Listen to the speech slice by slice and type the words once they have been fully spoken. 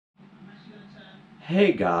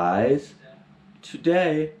Hey guys,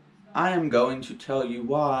 today I am going to tell you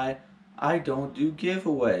why I don't do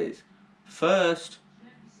giveaways. First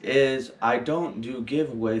is I don't do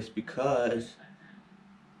giveaways because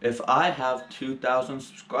if I have 2,000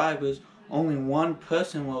 subscribers, only one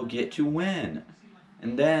person will get to win.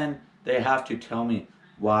 And then they have to tell me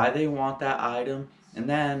why they want that item, and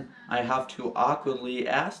then I have to awkwardly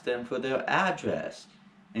ask them for their address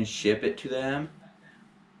and ship it to them.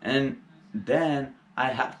 And then I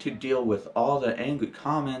have to deal with all the angry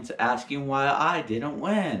comments asking why I didn't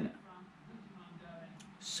win.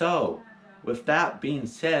 So, with that being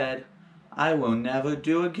said, I will never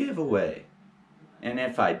do a giveaway. And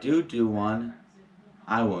if I do one,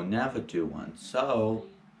 I will never do one. So,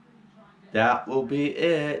 that will be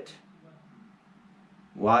it.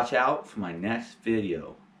 Watch out for my next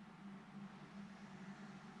video.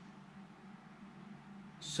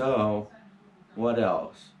 So, what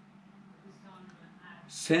else?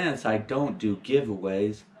 Since I don't do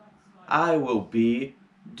giveaways, I will be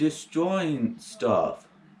destroying stuff.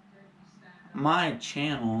 My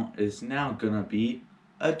channel is now gonna be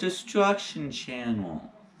a destruction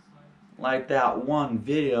channel. Like that one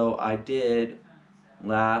video I did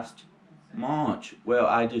last March where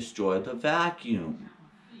I destroyed the vacuum.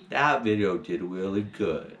 That video did really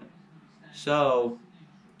good. So,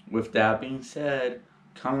 with that being said,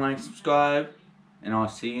 come like, subscribe, and I'll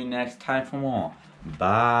see you next time for more.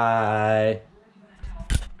 Bye.